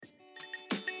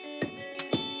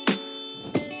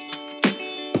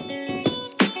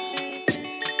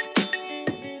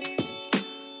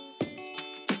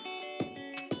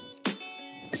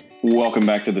Welcome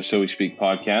back to the So We Speak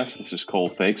podcast. This is Cole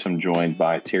Feix. I'm joined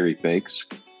by Terry Feix.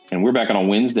 And we're back on a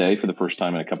Wednesday for the first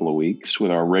time in a couple of weeks with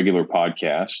our regular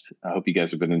podcast. I hope you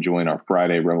guys have been enjoying our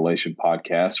Friday Revelation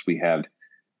podcast. We had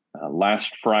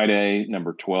last Friday,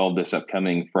 number 12. This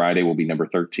upcoming Friday will be number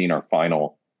 13, our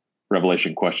final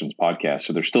Revelation Questions podcast.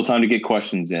 So there's still time to get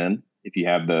questions in if you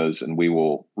have those, and we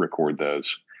will record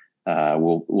those.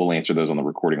 We'll answer those on the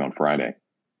recording on Friday.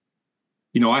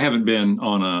 You know, I haven't been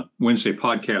on a Wednesday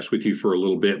podcast with you for a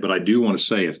little bit, but I do want to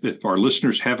say if our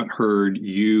listeners haven't heard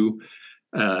you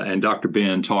and Dr.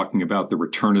 Ben talking about the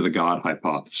return of the God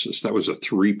hypothesis, that was a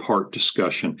 3-part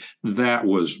discussion. That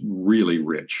was really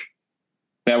rich.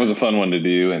 That was a fun one to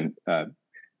do. And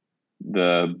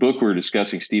the book we're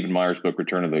discussing, Stephen Meyer's book,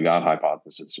 Return of the God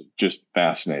Hypothesis, just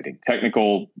fascinating.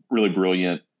 Technical, really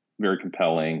brilliant, very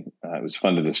compelling. It was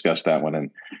fun to discuss that one. And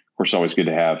of course, always good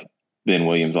to have Ben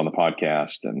Williams on the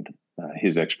podcast and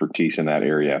his expertise in that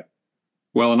area.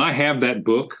 Well, and I have that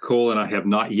book, Cole, and I have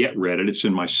not yet read it. It's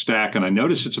in my stack, and I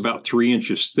noticed it's about 3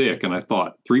 inches thick. And I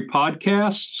thought, 3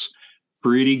 podcasts,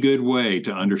 pretty good way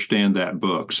to understand that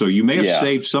book. So you may have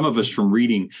saved some of us from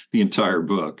reading the entire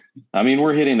book. I mean,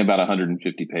 we're hitting about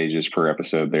 150 pages per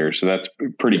episode there. So that's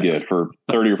pretty good for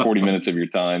 30 or 40 minutes of your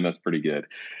time. That's pretty good.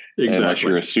 Exactly. Unless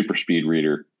you're a super speed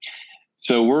reader.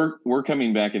 So we're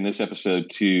coming back in this episode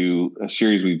to a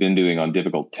series we've been doing on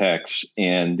difficult texts.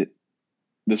 And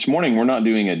this morning, we're not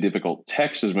doing a difficult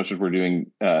text as much as we're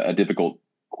doing a difficult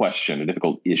question, a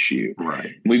difficult issue.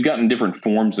 Right. We've gotten different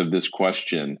forms of this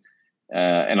question.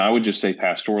 And I would just say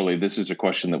pastorally, this is a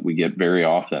question that we get very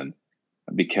often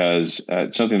because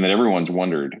it's something that everyone's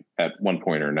wondered at one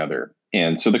point or another.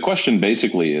 And so the question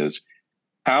basically is,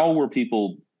 how were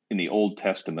people in the Old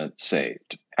Testament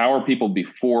saved? How are people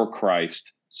before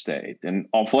Christ saved? And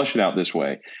I'll flesh it out this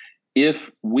way.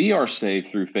 If we are saved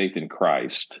through faith in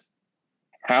Christ,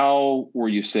 how were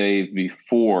you saved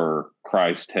before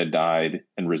Christ had died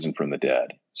and risen from the dead?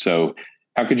 So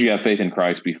how could you have faith in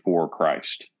Christ before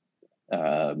Christ?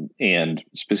 And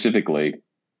specifically,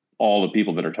 all the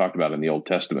people that are talked about in the Old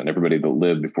Testament, everybody that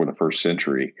lived before the first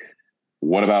century,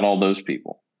 what about all those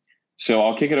people? So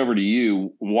I'll kick it over to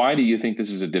you. Why do you think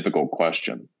this is a difficult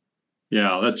question?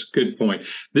 Yeah, that's a good point.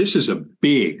 This is a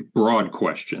big, broad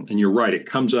question. And you're right, it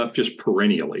comes up just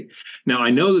perennially. Now,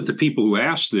 I know that the people who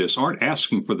ask this aren't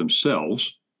asking for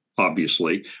themselves,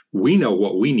 obviously. We know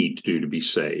what we need to do to be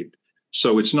saved.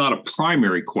 So it's not a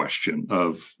primary question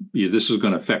of this is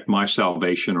going to affect my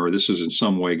salvation or this is in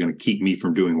some way going to keep me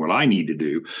from doing what I need to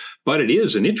do. But it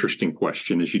is an interesting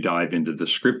question as you dive into the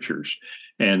scriptures.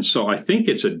 And so I think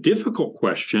it's a difficult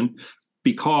question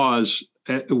because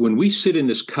when we sit in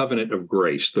this covenant of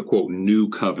grace, the quote, new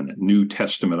covenant, new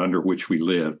testament under which we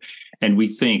live, and we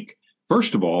think,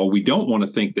 first of all, we don't want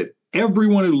to think that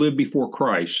everyone who lived before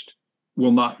Christ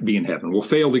will not be in heaven, will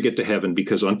fail to get to heaven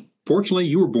because unfortunately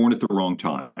you were born at the wrong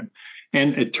time.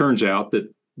 And it turns out that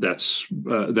that's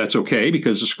okay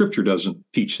because the scripture doesn't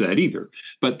teach that either.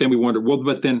 But then we wonder, well,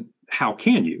 but then how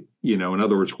can you? You know, in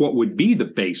other words, what would be the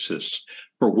basis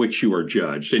for which you are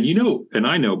judged? And you know, and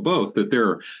I know both that there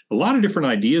are a lot of different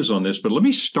ideas on this, but let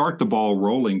me start the ball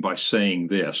rolling by saying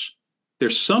this.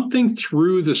 There's something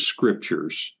through the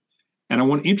scriptures, and I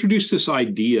want to introduce this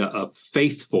idea of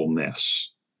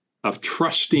faithfulness, of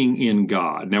trusting in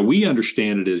God. Now, we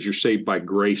understand it as you're saved by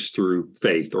grace through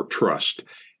faith or trust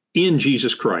in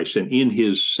Jesus Christ and in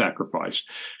his sacrifice.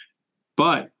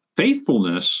 But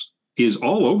faithfulness is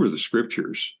all over the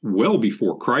scriptures well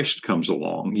before Christ comes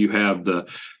along. You have the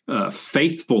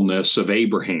faithfulness of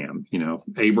Abraham. You know,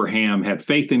 Abraham had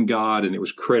faith in God and it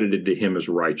was credited to him as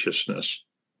righteousness.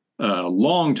 A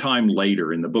long time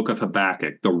later in the book of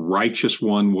Habakkuk, the righteous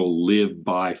one will live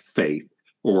by faith,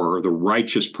 or the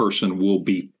righteous person will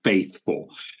be faithful.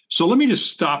 So let me just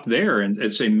stop there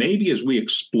and say, maybe as we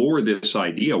explore this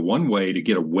idea, one way to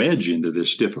get a wedge into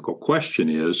this difficult question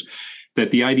is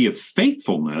that the idea of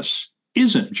faithfulness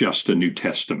isn't just a New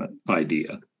Testament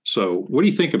idea. So what do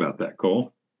you think about that,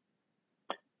 Cole?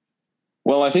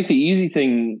 Well, I think the easy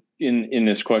thing in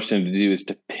this question to do is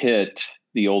to pit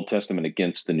the Old Testament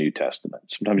against the New Testament.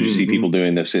 Sometimes you see people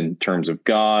doing this in terms of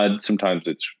God. Sometimes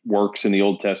it's works in the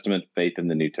Old Testament, faith in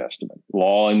the New Testament,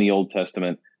 law in the Old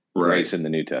Testament, grace in the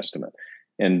New Testament.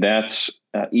 And that's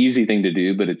an easy thing to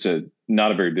do, but it's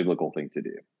not a very biblical thing to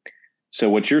do. So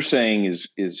what you're saying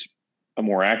is a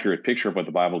more accurate picture of what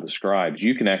the Bible describes.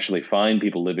 You can actually find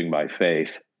people living by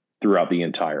faith throughout the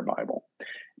entire Bible.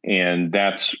 And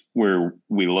that's where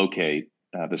we locate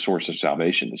the source of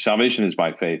salvation. The salvation is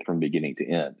by faith from beginning to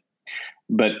end.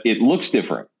 But it looks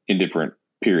different in different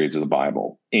periods of the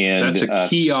Bible. And that's a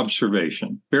key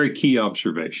observation, very key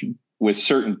observation. with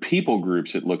certain people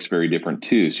groups, it looks very different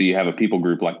too. So you have a people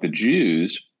group like the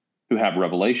Jews who have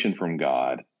revelation from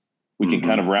God. We can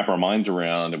kind of wrap our minds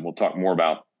around, and we'll talk more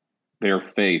about their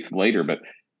faith later, but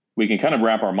we can kind of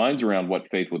wrap our minds around what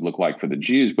faith would look like for the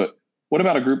Jews. But what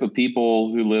about a group of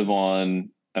people who live on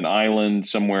an island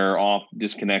somewhere off,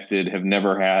 disconnected, have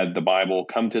never had the Bible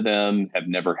come to them, have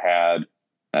never had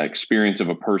an experience of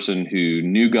a person who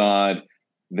knew God?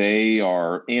 They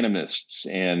are animists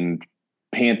and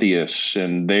pantheists,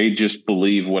 and they just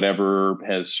believe whatever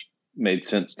has made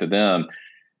sense to them.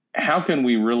 How can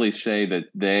we really say that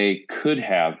they could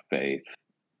have faith?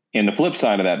 And the flip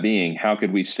side of that being, how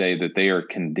could we say that they are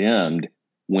condemned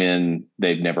when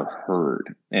they've never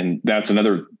heard? And that's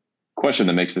another question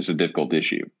that makes this a difficult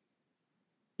issue.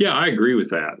 Yeah, I agree with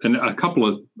that. And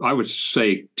I would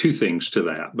say two things to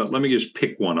that, but let me just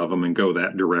pick one of them and go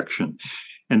that direction.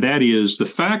 And that is the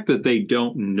fact that they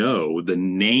don't know the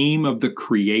name of the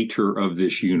creator of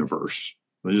this universe.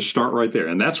 Let's just start right there.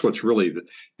 And that's what's really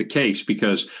the case,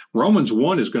 because Romans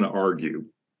 1 is going to argue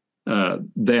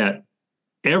that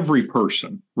every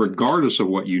person, regardless of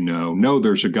what you know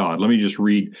there's a God. Let me just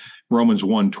read Romans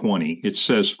 1:20. It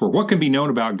says, "For what can be known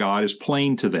about God is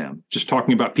plain to them," just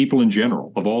talking about people in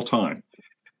general of all time,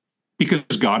 "because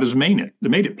God has made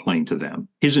it plain to them.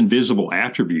 His invisible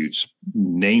attributes,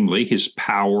 namely his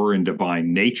power and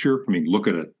divine nature." I mean, look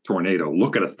at a tornado,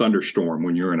 look at a thunderstorm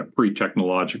when you're in a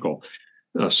pre-technological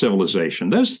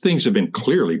civilization. Those things have been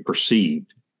clearly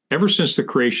perceived ever since the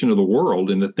creation of the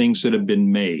world and the things that have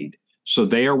been made. So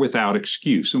they are without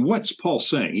excuse. And what's Paul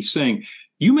saying? He's saying,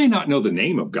 you may not know the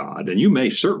name of God, and you may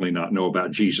certainly not know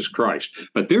about Jesus Christ,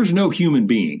 but there's no human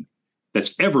being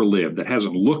that's ever lived that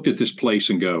hasn't looked at this place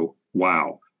and go,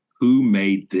 wow, who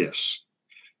made this?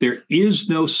 There is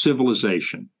no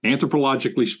civilization,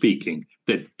 anthropologically speaking,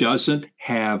 that doesn't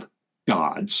have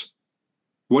gods.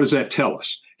 What does that tell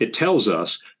us? It tells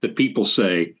us that people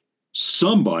say,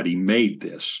 somebody made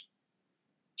this.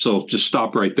 So just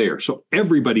stop right there. So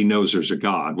everybody knows there's a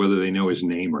God, whether they know his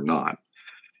name or not.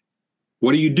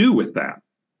 What do you do with that?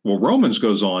 Well, Romans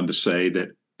goes on to say that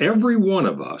every one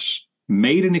of us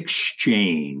made an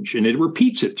exchange, and it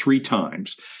repeats it 3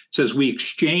 times. It says we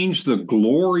exchange the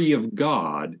glory of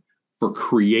God for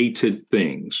created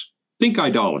things. Think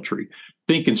idolatry.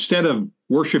 Think instead of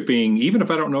worshiping, even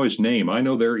if I don't know his name, I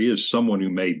know there is someone who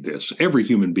made this. Every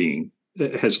human being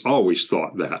has always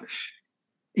thought that.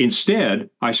 Instead,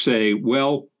 I say,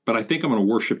 well, but I think I'm going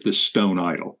to worship this stone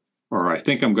idol, or I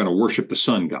think I'm going to worship the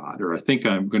sun god, or I think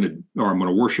I'm going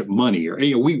to worship money, or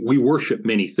we worship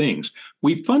many things.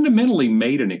 We fundamentally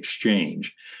made an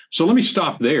exchange. So let me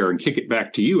stop there and kick it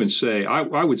back to you and say,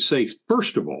 I would say,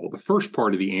 first of all, the first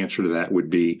part of the answer to that would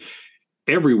be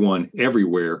everyone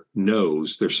everywhere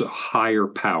knows there's a higher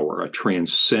power, a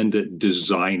transcendent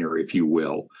designer, if you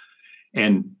will.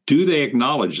 And do they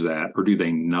acknowledge that, or do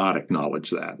they not acknowledge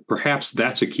that? Perhaps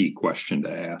that's a key question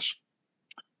to ask.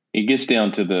 It gets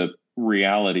down to the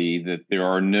reality that there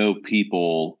are no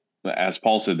people, as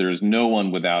Paul said, there's no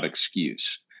one without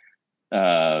excuse.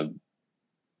 You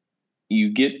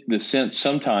get the sense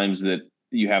sometimes that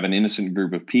you have an innocent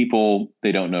group of people,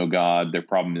 they don't know God, their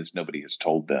problem is nobody has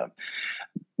told them.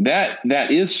 That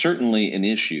is certainly an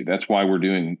issue. That's why we're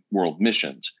doing world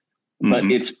missions. But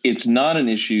it's not an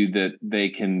issue that they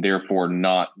can therefore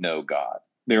not know God.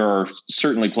 There are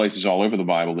certainly places all over the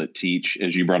Bible that teach,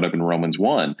 as you brought up in Romans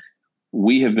 1,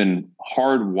 we have been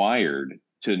hardwired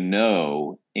to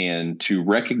know and to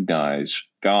recognize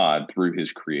God through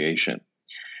his creation.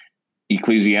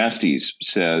 Ecclesiastes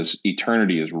says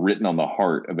eternity is written on the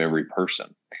heart of every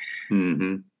person.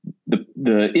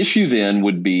 The issue then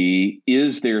would be,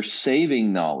 is there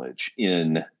saving knowledge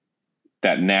in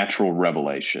that natural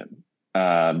revelation?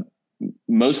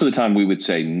 Most of the time we would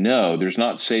say no, there's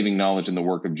not saving knowledge in the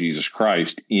work of Jesus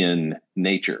Christ in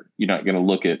nature. You're not going to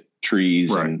look at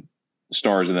trees and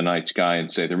stars in the night sky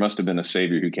and say there must have been a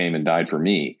savior who came and died for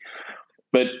me.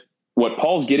 But what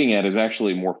Paul's getting at is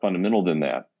actually more fundamental than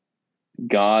that.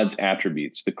 God's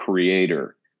attributes, the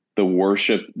creator, the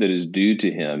worship that is due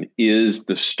to him is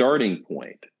the starting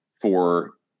point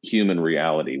for human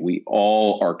reality. We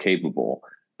all are capable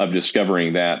of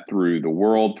discovering that through the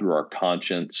world, through our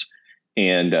conscience.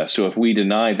 And so if we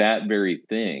deny that very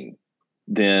thing,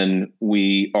 then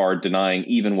we are denying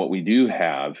even what we do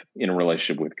have in a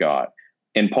relationship with God.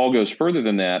 And Paul goes further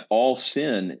than that. All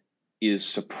sin is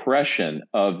suppression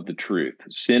of the truth.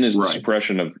 Sin is the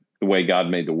suppression of the way God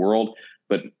made the world.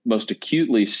 But most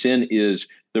acutely, sin is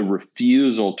the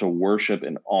refusal to worship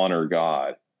and honor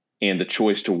God and the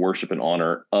choice to worship and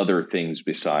honor other things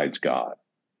besides God.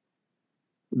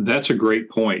 That's a great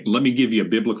point. Let me give you a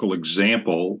biblical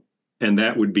example and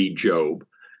that would be Job.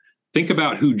 Think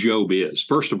about who Job is.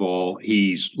 First of all,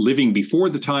 he's living before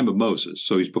the time of Moses.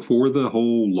 So he's before the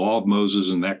whole law of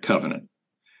Moses and that covenant.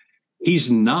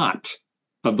 He's not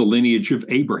of the lineage of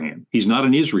Abraham. He's not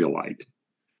an Israelite.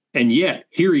 And yet,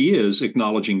 here he is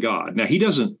acknowledging God. Now, he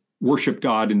doesn't worship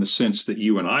God in the sense that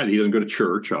you and I, he doesn't go to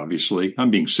church, obviously.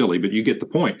 I'm being silly, but you get the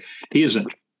point. He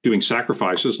isn't doing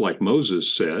sacrifices like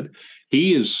Moses said.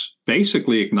 He is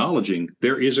basically acknowledging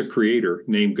there is a creator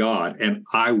named God, and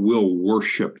I will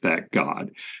worship that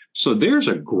God. So there's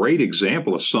a great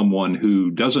example of someone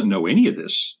who doesn't know any of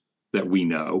this that we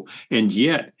know, and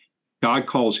yet God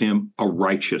calls him a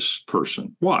righteous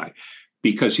person. Why?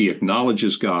 Because he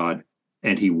acknowledges God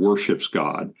and he worships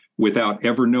God without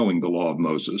ever knowing the law of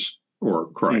Moses or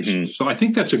Christ. Mm-hmm. So I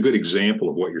think that's a good example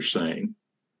of what you're saying.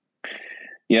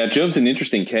 Yeah, Job's an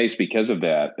interesting case because of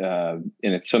that.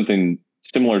 And it's something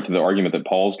similar to the argument that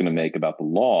Paul's going to make about the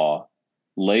law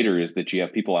later, is that you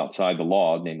have people outside the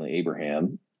law, namely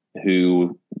Abraham,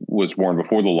 who was born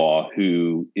before the law,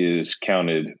 who is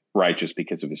counted righteous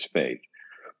because of his faith.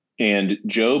 And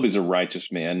Job is a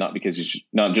righteous man, not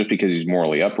just because he's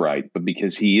morally upright, but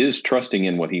because he is trusting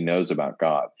in what he knows about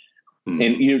God. Mm-hmm.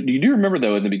 And you do remember,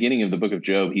 though, in the beginning of the book of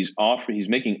Job, he's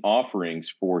making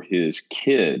offerings for his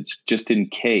kids just in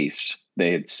case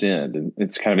they had sinned. And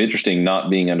it's kind of interesting, not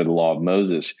being under the law of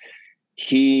Moses.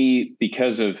 He,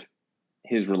 because of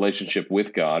his relationship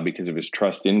with God, because of his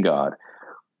trust in God,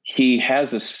 he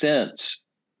has a sense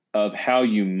of how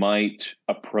you might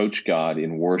approach God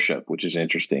in worship, which is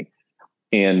interesting.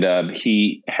 And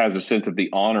he has a sense of the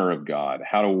honor of God,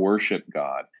 how to worship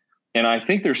God. And I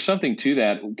think there's something to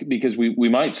that, because we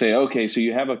might say, okay, so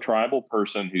you have a tribal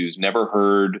person who's never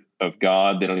heard of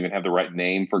God. They don't even have the right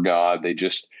name for God. They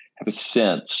just have a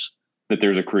sense that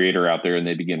there's a creator out there, and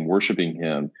they begin worshiping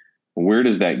him. Where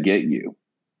does that get you?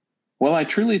 Well, I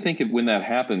truly think when that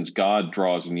happens, God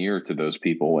draws near to those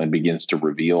people and begins to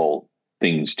reveal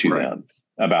things to them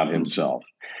about himself.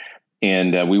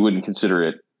 And we wouldn't consider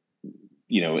it,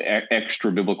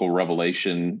 extra biblical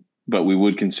revelation, but we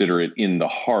would consider it in the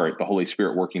heart, the Holy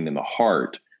Spirit working in the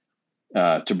heart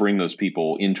to bring those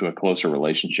people into a closer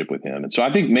relationship with him. And so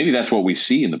I think maybe that's what we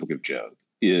see in the book of Job,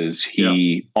 is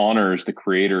he honors the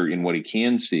creator in what he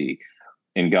can see,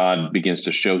 and God begins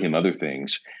to show him other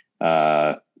things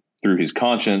through his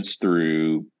conscience,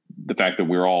 through the fact that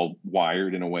we're all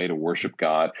wired in a way to worship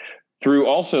God. Through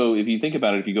also, if you think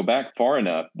about it, if you go back far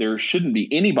enough, there shouldn't be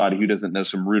anybody who doesn't know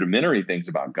some rudimentary things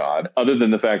about God, other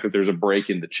than the fact that there's a break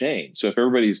in the chain. So if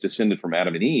everybody's descended from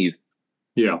Adam and Eve,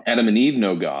 Adam and Eve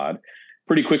know God.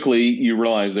 Pretty quickly, you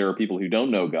realize there are people who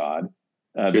don't know God.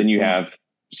 Then you have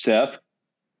Seth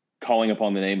calling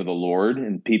upon the name of the Lord,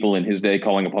 and people in his day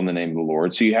calling upon the name of the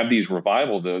Lord. So you have these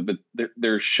revivals, but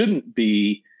there shouldn't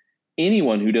be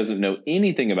anyone who doesn't know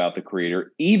anything about the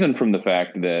Creator, even from the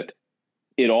fact that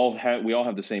we all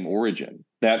have the same origin.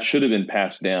 That should have been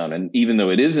passed down. And even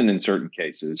though it isn't in certain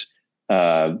cases,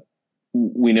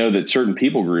 we know that certain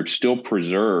people groups still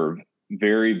preserve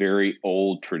very, very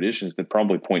old traditions that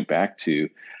probably point back to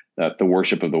the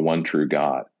worship of the one true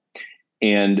God.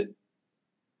 And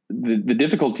the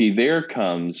difficulty there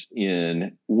comes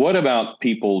in, what about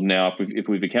people now, if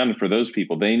we've accounted for those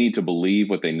people, they need to believe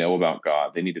what they know about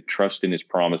God. They need to trust in his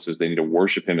promises. They need to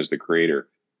worship him as the creator.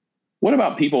 What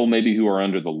about people maybe who are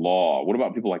under the law? What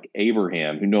about people like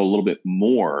Abraham, who know a little bit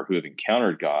more, who have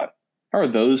encountered God? How are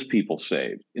those people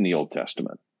saved in the Old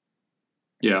Testament?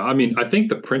 Yeah, I mean, I think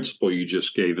the principle you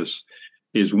just gave us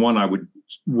is one I would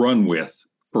run with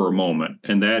for a moment,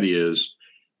 and that is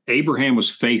Abraham was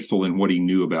faithful in what he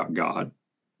knew about God.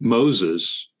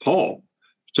 Moses, Paul,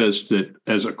 says that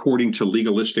as according to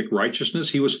legalistic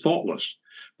righteousness, he was faultless.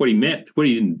 What he meant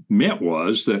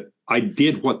was that I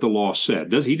did what the law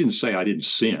said. He didn't say I didn't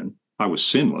sin. I was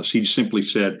sinless. He simply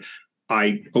said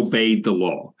I obeyed the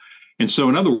law. And so,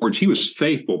 in other words, he was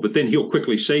faithful, but then he'll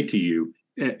quickly say to you,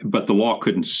 but the law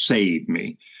couldn't save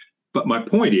me. But my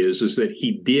point is that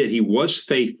he was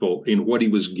faithful in what he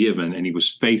was given, and he was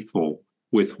faithful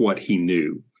with what he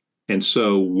knew. And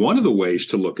so one of the ways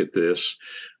to look at this,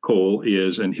 Cole,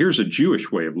 is, and here's a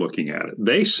Jewish way of looking at it.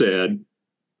 They said,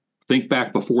 think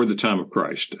back before the time of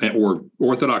Christ, or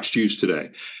Orthodox Jews today,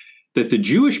 that the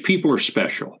Jewish people are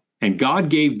special, and God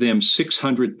gave them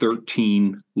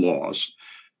 613 laws,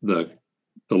 the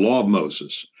law of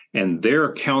Moses, and they're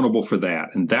accountable for that,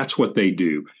 and that's what they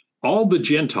do. All the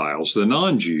Gentiles, the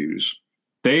non-Jews,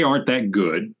 they aren't that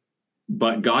good,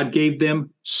 but God gave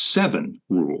them 7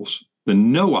 rules. The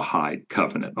Noahide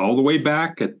covenant, all the way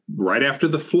back right after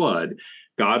the flood,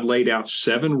 God laid out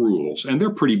 7 rules, and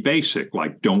they're pretty basic,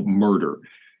 like don't murder,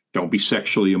 Don't be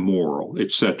sexually immoral,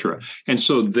 etc. And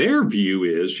so their view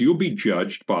is you'll be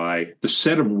judged by the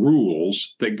set of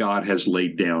rules that God has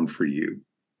laid down for you.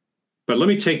 But let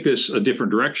me take this a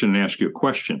different direction and ask you a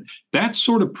question. That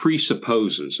sort of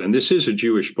presupposes, and this is a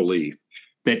Jewish belief,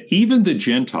 that even the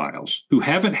Gentiles who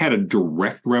haven't had a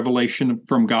direct revelation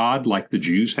from God like the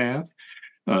Jews have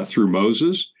through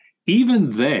Moses,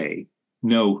 even they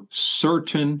know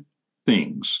certain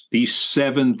things, these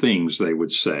 7 things, they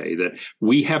would say, that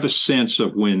we have a sense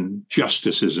of when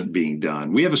justice isn't being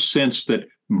done. We have a sense that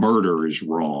murder is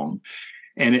wrong.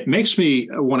 And it makes me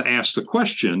want to ask the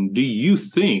question, do you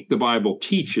think the Bible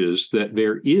teaches that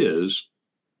there is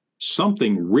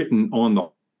something written on the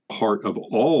heart of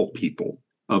all people,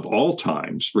 of all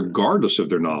times, regardless of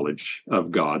their knowledge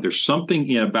of God? There's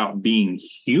something about being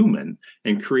human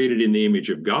and created in the image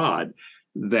of God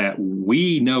that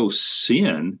we know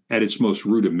sin at its most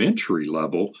rudimentary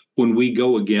level when we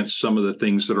go against some of the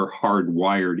things that are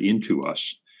hardwired into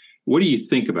us. What do you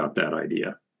think about that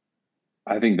idea?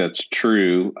 I think that's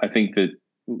true. I think that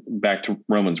back to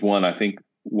Romans 1, I think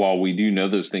while we do know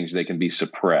those things, they can be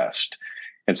suppressed.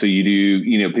 And so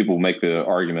people make the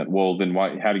argument, well, then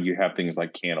how do you have things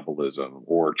like cannibalism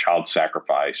or child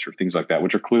sacrifice or things like that,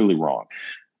 which are clearly wrong?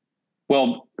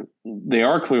 Well, they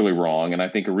are clearly wrong. And I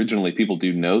think originally people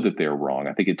do know that they're wrong.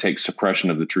 I think it takes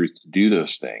suppression of the truth to do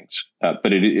those things.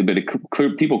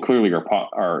 People clearly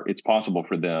it's possible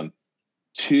for them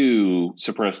to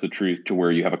suppress the truth to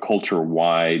where you have a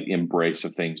culture-wide embrace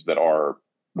of things that are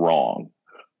wrong.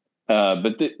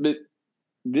 But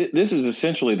this is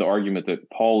essentially the argument that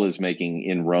Paul is making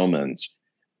in Romans.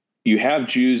 You have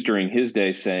Jews during his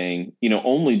day saying,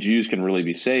 only Jews can really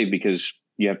be saved because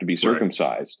you have to be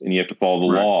circumcised and you have to follow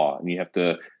the law and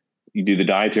you do the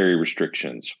dietary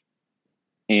restrictions.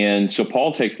 And so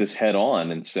Paul takes this head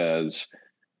on and says,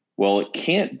 well, it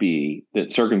can't be that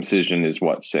circumcision is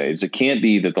what saves. It can't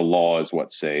be that the law is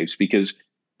what saves, because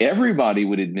everybody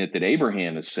would admit that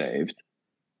Abraham is saved,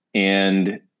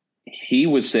 and he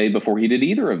was saved before he did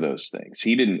either of those things.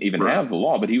 He didn't even have the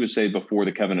law, but he was saved before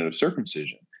the covenant of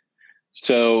circumcision.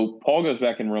 So Paul goes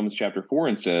back in Romans chapter 4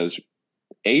 and says,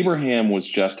 Abraham was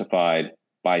justified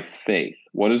by faith.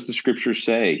 What does the scripture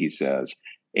say? He says,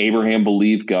 Abraham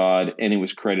believed God and it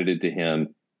was credited to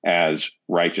him as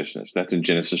righteousness. That's in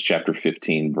Genesis chapter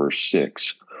 15, verse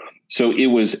 6. So it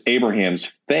was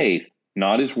Abraham's faith,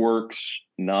 not his works,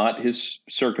 not his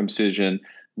circumcision,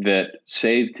 that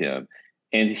saved him.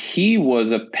 And he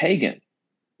was a pagan.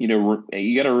 You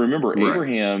got to remember,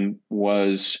 Abraham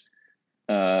was,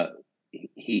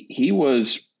 he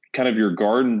was kind of your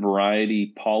garden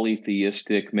variety,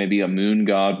 polytheistic, maybe a moon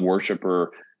god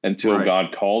worshiper until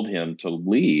God called him to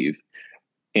leave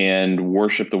and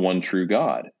worship the one true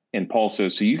God. And Paul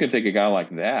says, so you can take a guy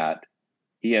like that,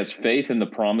 he has faith in the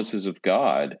promises of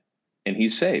God, and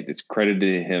he's saved. It's credited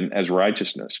to him as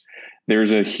righteousness.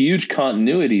 There's a huge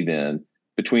continuity then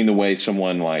between the way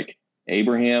someone like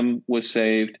Abraham was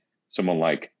saved, someone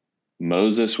like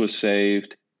Moses was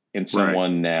saved, and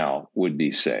someone now would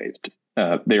be saved.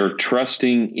 They are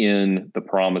trusting in the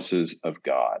promises of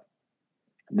God.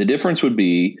 The difference would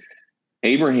be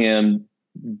Abraham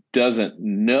doesn't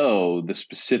know the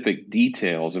specific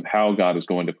details of how God is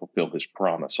going to fulfill his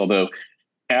promise. Although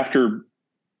after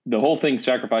the whole thing,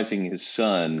 sacrificing his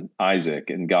son, Isaac,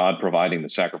 and God providing the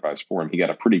sacrifice for him, he got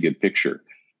a pretty good picture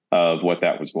of what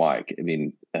that was like. I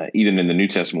mean, even in the New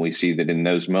Testament, we see that in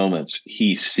those moments,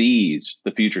 he sees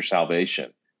the future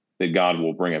salvation that God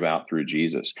will bring about through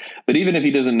Jesus. But even if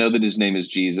he doesn't know that his name is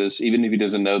Jesus, even if he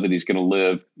doesn't know that he's going to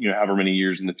live, however many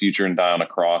years in the future and die on a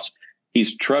cross,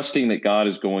 he's trusting that God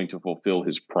is going to fulfill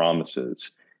his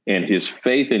promises, and his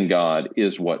faith in God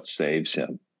is what saves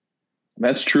him.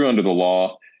 That's true under the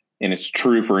law, and it's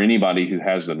true for anybody who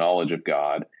has the knowledge of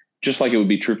God, just like it would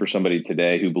be true for somebody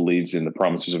today who believes in the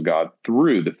promises of God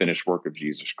through the finished work of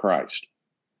Jesus Christ.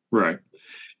 Right.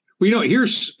 Well,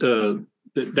 here's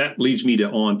that leads me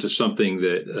on to something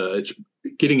that it's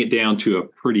getting it down to a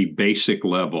pretty basic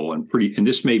level and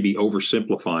this may be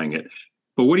oversimplifying it.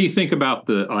 But what do you think about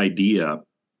the idea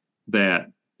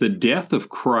that the death of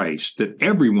Christ, that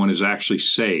everyone is actually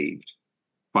saved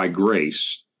by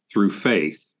grace through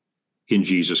faith in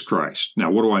Jesus Christ?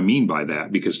 Now, what do I mean by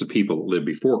that? Because the people that lived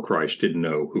before Christ didn't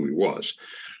know who he was.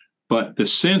 But the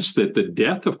sense that the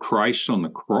death of Christ on the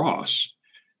cross,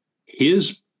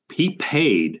 he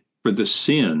paid for the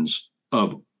sins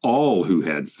of all who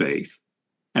had faith.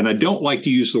 And I don't like to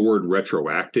use the word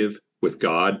retroactive with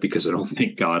God because I don't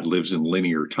think God lives in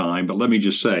linear time. But let me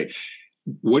just say,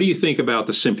 what do you think about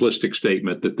the simplistic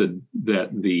statement that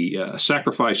the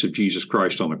sacrifice of Jesus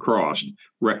Christ on the cross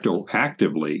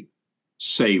retroactively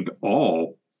saved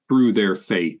all through their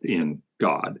faith in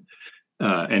God.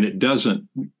 And it doesn't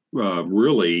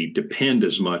really depend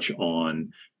as much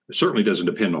on, certainly doesn't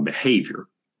depend on behavior.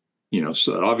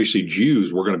 So obviously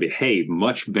Jews were going to behave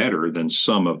much better than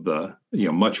some of the,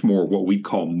 much more what we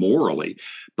call morally,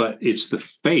 but it's the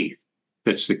faith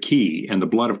that's the key. And the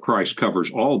blood of Christ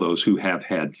covers all those who have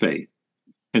had faith.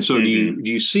 And so do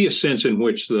you see a sense in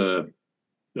which the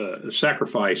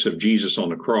sacrifice of Jesus on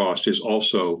the cross is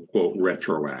also, quote,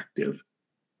 retroactive?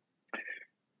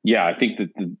 Yeah, I think that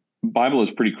the Bible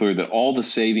is pretty clear that all the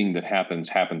saving that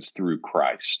happens through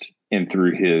Christ and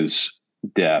through his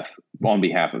death on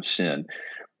behalf of sin,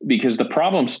 because the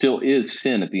problem still is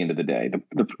sin at the end of the day.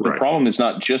 The problem is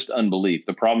not just unbelief.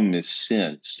 The problem is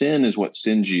sin. Sin is what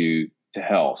sends you to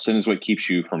hell. Sin is what keeps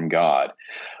you from God.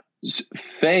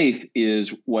 Faith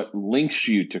is what links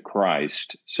you to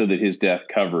Christ so that his death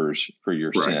covers for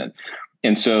your sin.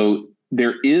 And so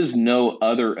there is no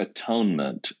other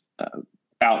atonement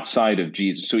outside of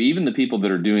Jesus. So even the people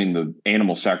that are doing the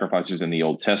animal sacrifices in the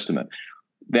Old Testament,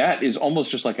 that is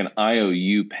almost just like an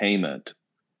IOU payment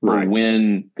for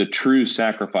when the true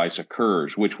sacrifice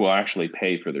occurs, which will actually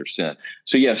pay for their sin.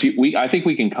 So yes, I think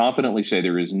we can confidently say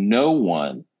there is no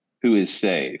one who is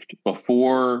saved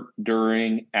before,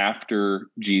 during, after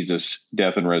Jesus'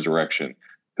 death and resurrection,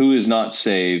 who is not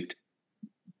saved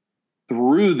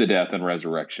through the death and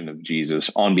resurrection of Jesus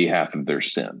on behalf of their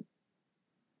sin.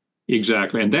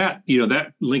 Exactly. And that,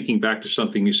 that linking back to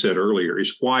something you said earlier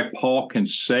is why Paul can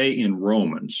say in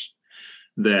Romans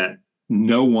that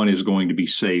no one is going to be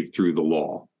saved through the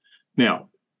law. Now,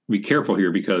 be careful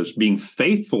here, because being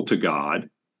faithful to God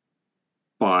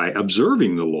by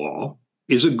observing the law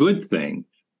is a good thing.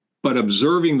 But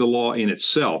observing the law in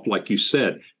itself, like you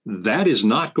said, that is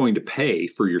not going to pay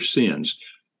for your sins.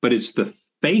 But it's the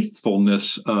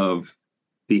faithfulness of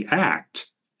the act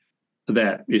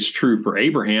that is true for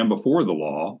Abraham before the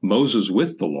law, Moses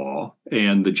with the law,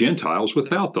 and the Gentiles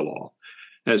without the law.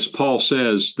 As Paul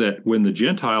says, that when the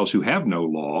Gentiles who have no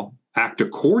law act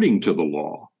according to the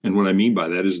law, and what I mean by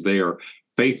that is they are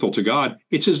faithful to God,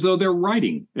 it's as though they're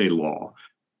writing a law.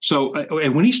 So,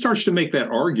 and when he starts to make that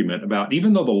argument about,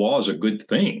 even though the law is a good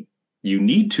thing, you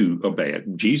need to obey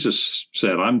it. Jesus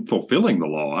said, I'm fulfilling the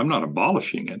law. I'm not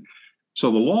abolishing it.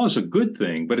 So the law is a good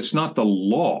thing, but it's not the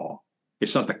law.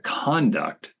 It's not the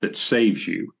conduct that saves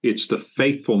you. It's the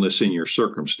faithfulness in your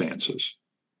circumstances.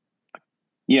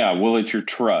 Yeah, well, it's your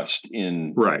trust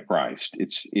in Christ.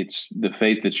 It's the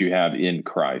faith that you have in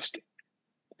Christ.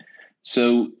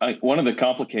 So one of the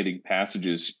complicated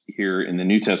passages here in the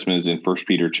New Testament is in 1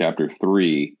 Peter chapter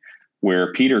 3,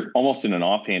 where Peter, almost in an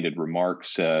offhanded remark,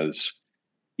 says,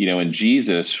 and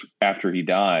Jesus, after he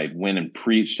died, went and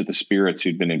preached to the spirits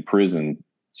who'd been in prison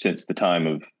since the time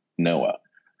of Noah.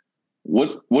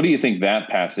 What do you think that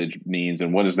passage means,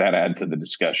 and what does that add to the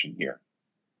discussion here?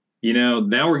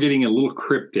 Now we're getting a little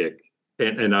cryptic,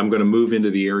 and I'm going to move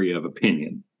into the area of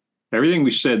opinion. Everything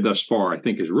we said thus far, I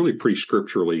think, is really pretty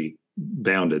scripturally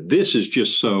bounded. This is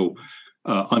just so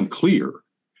unclear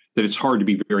that it's hard to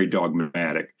be very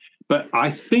dogmatic. But I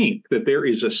think that there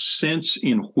is a sense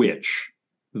in which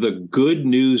the good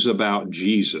news about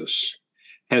Jesus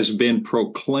has been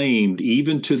proclaimed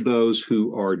even to those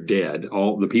who are dead,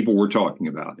 all the people we're talking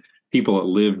about, people that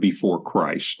lived before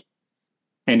Christ.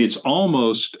 And it's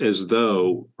almost as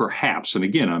though, perhaps, and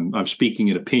again, I'm speaking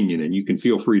in opinion, and you can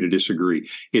feel free to disagree.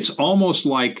 It's almost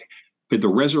like at the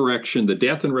resurrection, the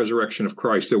death and resurrection of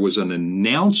Christ, there was an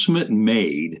announcement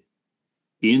made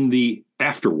in the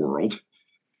afterworld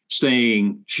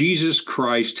saying Jesus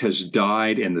Christ has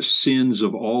died and the sins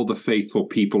of all the faithful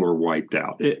people are wiped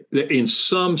out. In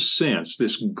some sense,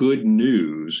 this good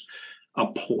news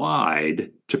applied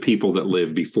to people that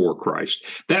lived before Christ.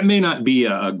 That may not be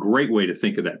a great way to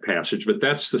think of that passage, but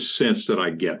that's the sense that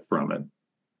I get from it.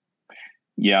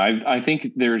 Yeah, I think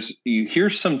you hear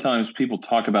sometimes people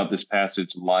talk about this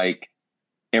passage like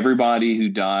everybody who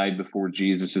died before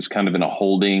Jesus is kind of in a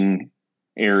holding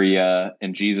area,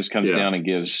 and Jesus comes down and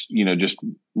gives, just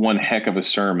one heck of a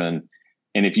sermon.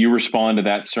 And if you respond to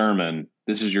that sermon,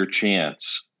 this is your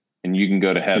chance and you can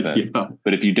go to heaven.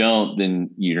 But if you don't, then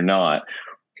you're not.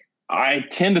 I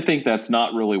tend to think that's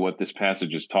not really what this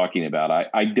passage is talking about.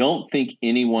 I don't think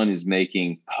anyone is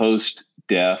making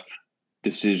post-death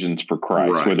decisions for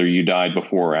Christ, whether you died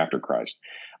before or after Christ.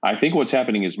 I think what's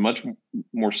happening is much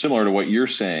more similar to what you're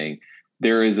saying.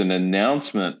 There is an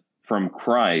announcement from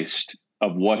Christ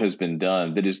of what has been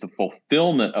done that is the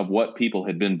fulfillment of what people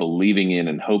had been believing in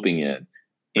and hoping in.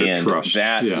 And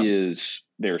that is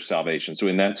their salvation. So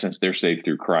in that sense, they're saved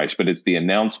through Christ, but it's the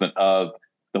announcement of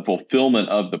the fulfillment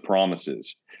of the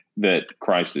promises. that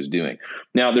Christ is doing.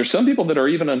 Now, there's some people that are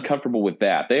even uncomfortable with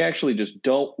that. They actually just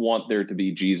don't want there to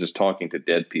be Jesus talking to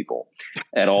dead people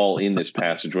at all in this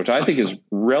passage, which I think is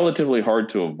relatively hard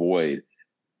to avoid.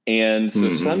 And so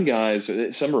some guys,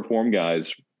 some Reform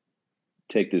guys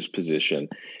take this position.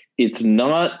 It's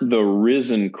not the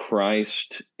risen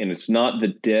Christ, and it's not the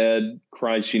dead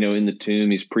Christ, in the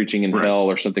tomb, he's preaching in hell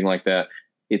or something like that.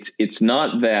 It's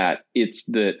not that. It's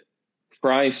that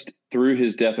Christ, through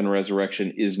his death and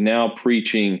resurrection, is now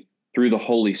preaching through the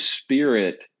Holy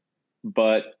Spirit,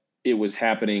 but it was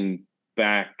happening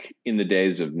back in the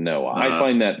days of Noah. I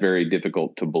find that very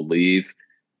difficult to believe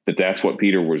that that's what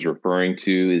Peter was referring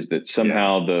to, is that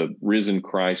somehow the risen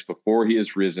Christ, before he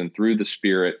is risen through the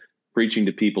Spirit, preaching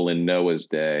to people in Noah's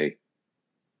day.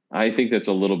 I think that's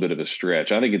a little bit of a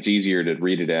stretch. I think it's easier to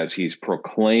read it as he's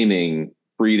proclaiming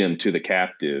freedom to the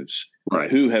captives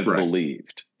who have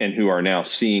believed and who are now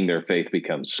seeing their faith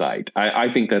become sight.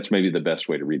 I think that's maybe the best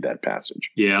way to read that passage.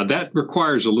 Yeah, that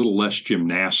requires a little less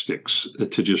gymnastics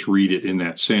to just read it in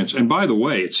that sense. And by the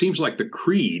way, it seems like the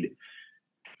creed,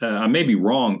 I may be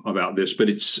wrong about this, but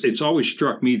it's always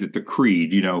struck me that the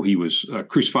creed, he was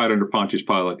crucified under Pontius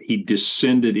Pilate, he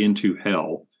descended into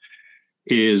hell,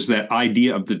 is that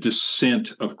idea of the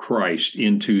descent of Christ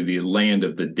into the land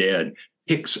of the dead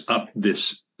picks up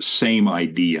this same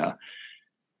idea.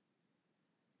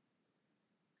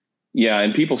 Yeah,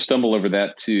 and people stumble over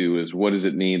that too, is what does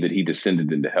it mean that he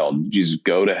descended into hell? Did Jesus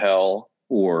go to hell,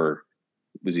 or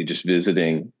was he just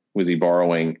visiting? Was he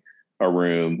borrowing a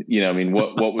room?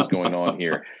 What was going on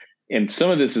here? And some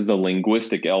of this is the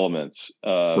linguistic elements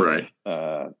of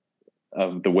the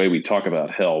way we talk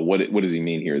about hell. What does he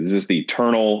mean here? Is this the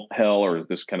eternal hell, or is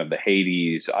this kind of the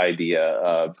Hades idea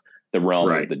of the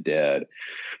realm of the dead?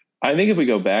 I think if we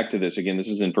go back to this again, this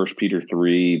is in 1 Peter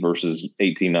 3, verses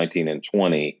 18, 19, and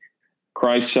 20.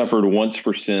 Christ suffered once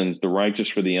for sins, the righteous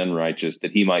for the unrighteous,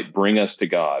 that he might bring us to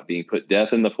God, being put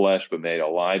death in the flesh, but made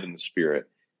alive in the spirit,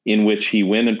 in which he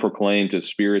went and proclaimed to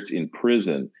spirits in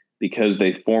prison, because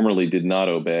they formerly did not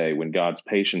obey, when God's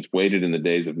patience waited in the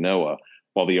days of Noah,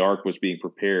 while the ark was being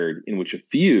prepared, in which a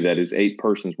few, that is 8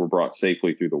 persons, were brought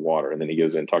safely through the water. And then he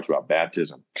goes in and talks about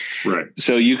baptism. Right.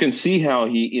 So you can see how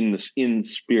he, in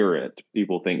spirit,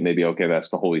 people think maybe, okay,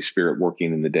 that's the Holy Spirit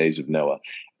working in the days of Noah.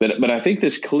 But I think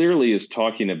this clearly is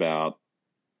talking about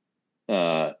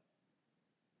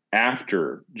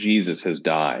after Jesus has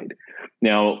died.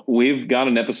 Now, we've got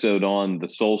an episode on the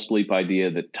soul sleep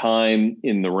idea that time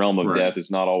in the realm of death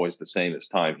is not always the same as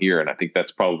time here. And I think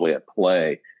that's probably at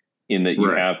play, in that you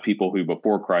have people who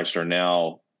before Christ are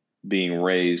now being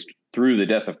raised through the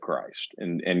death of Christ,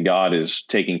 and God is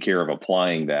taking care of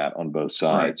applying that on both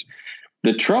sides.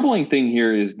 The troubling thing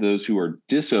here is those who are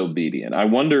disobedient. I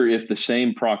wonder if the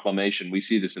same proclamation, we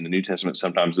see this in the New Testament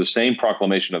sometimes, the same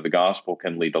proclamation of the gospel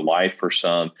can lead to life for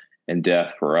some and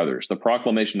death for others. The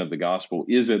proclamation of the gospel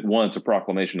is at once a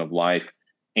proclamation of life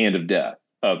and of death,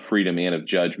 of freedom and of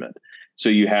judgment. So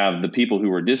you have the people who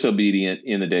were disobedient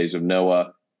in the days of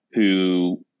Noah,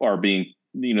 who are being,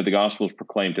 the gospel is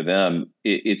proclaimed to them.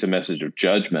 It's a message of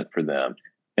judgment for them.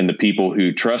 And the people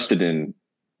who trusted in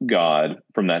God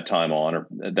from that time on, or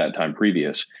at that time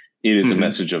previous, it is a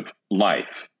message of life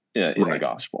in the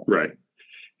gospel. Right.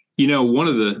 One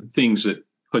of the things that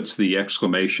puts the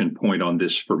exclamation point on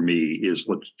this for me is,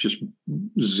 let's just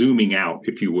zooming out,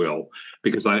 if you will,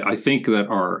 because I think that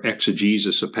our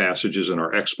exegesis of passages and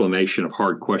our explanation of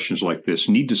hard questions like this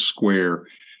need to square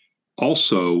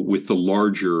also with the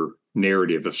larger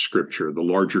narrative of Scripture, the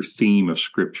larger theme of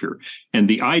Scripture. And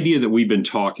the idea that we've been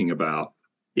talking about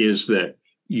is that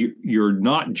you're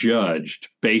not judged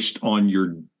based on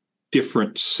your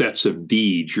different sets of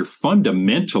deeds. You're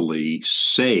fundamentally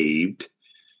saved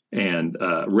and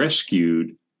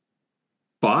rescued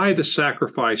by the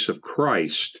sacrifice of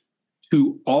Christ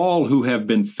to all who have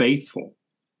been faithful.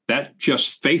 That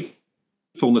just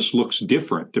faithfulness looks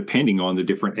different depending on the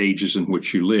different ages in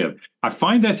which you live. I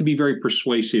find that to be very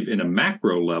persuasive in a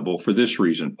macro level for this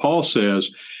reason. Paul says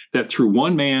that through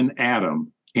one man,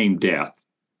 Adam, came death,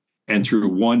 and through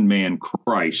one man,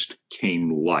 Christ,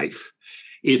 came life.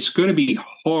 It's going to be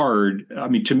hard. I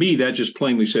mean, to me, that just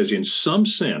plainly says, in some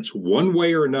sense, one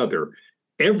way or another,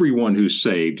 everyone who's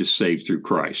saved is saved through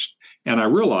Christ. And I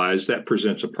realize that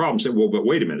presents a problem. Say, well, but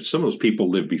wait a minute, some of those people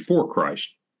lived before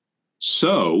Christ.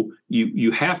 So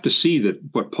you have to see that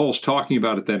what Paul's talking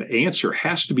about at that answer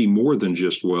has to be more than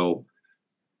just, well,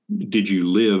 did you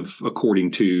live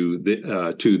according to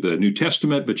the New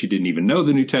Testament, but you didn't even know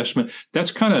the New Testament?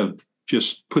 That's kind of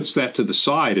just puts that to the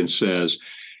side and says,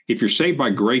 if you're saved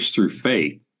by grace through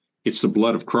faith, It's the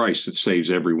blood of Christ that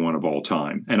saves everyone of all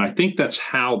time. And I think that's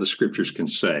how the scriptures can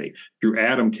say, through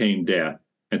Adam came death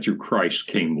and through Christ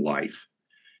came life.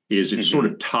 Is it sort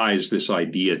of ties this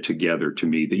idea together to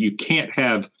me that you can't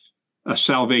have a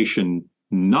salvation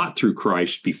not through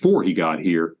Christ before he got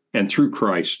here and through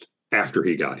Christ after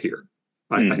he got here.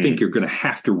 I think you're going to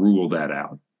have to rule that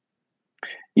out.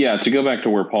 Yeah, to go back to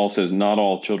where Paul says, not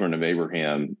all children of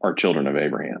Abraham are children of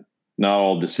Abraham. Not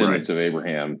all descendants of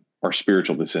Abraham are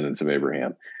spiritual descendants of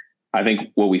Abraham. I think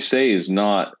what we say is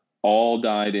not all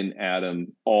died in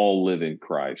Adam, all live in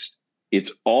Christ.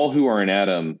 It's all who are in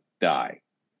Adam die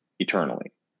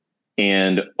eternally,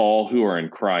 and all who are in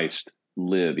Christ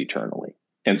live eternally.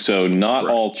 And so not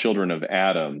all children of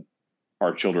Adam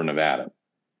are children of Adam.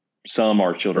 Some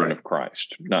are children of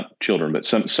Christ, not children, but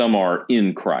some are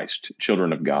in Christ,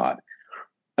 children of God.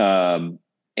 And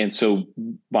so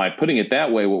by putting it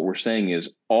that way, what we're saying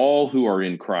is all who are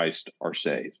in Christ are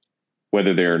saved,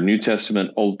 whether they're New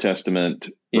Testament, Old Testament,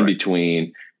 in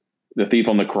between, the thief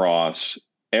on the cross,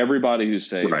 everybody who's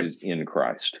saved is in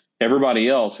Christ. Everybody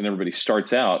else, and everybody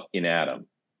starts out in Adam,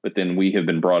 but then we have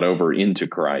been brought over into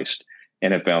Christ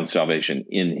and have found salvation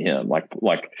in him.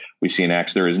 Like we see in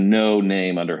Acts, there is no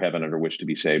name under heaven under which to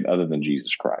be saved other than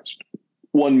Jesus Christ.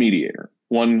 One mediator,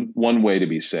 one way to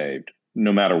be saved,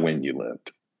 no matter when you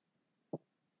lived.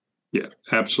 Yeah,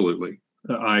 absolutely.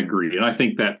 I agree. And I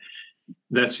think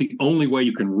that's the only way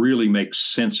you can really make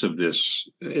sense of this,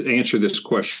 answer this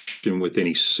question with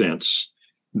any sense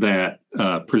that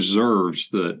preserves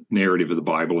the narrative of the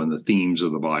Bible and the themes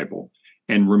of the Bible.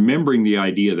 And remembering the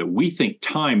idea that we think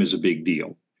time is a big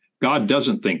deal. God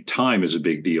doesn't think time is a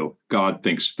big deal. God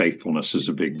thinks faithfulness is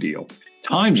a big deal.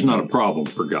 Time's not a problem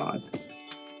for God.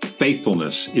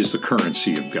 Faithfulness is the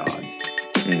currency of God.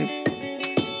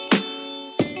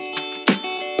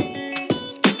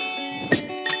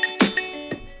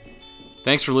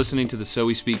 Thanks for listening to the So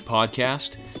We Speak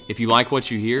podcast. If you like what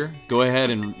you hear, go ahead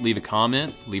and leave a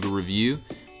comment, leave a review,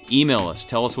 email us,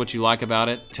 tell us what you like about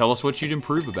it, tell us what you'd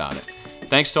improve about it.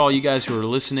 Thanks to all you guys who are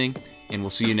listening, and we'll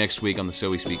see you next week on the So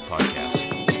We Speak podcast.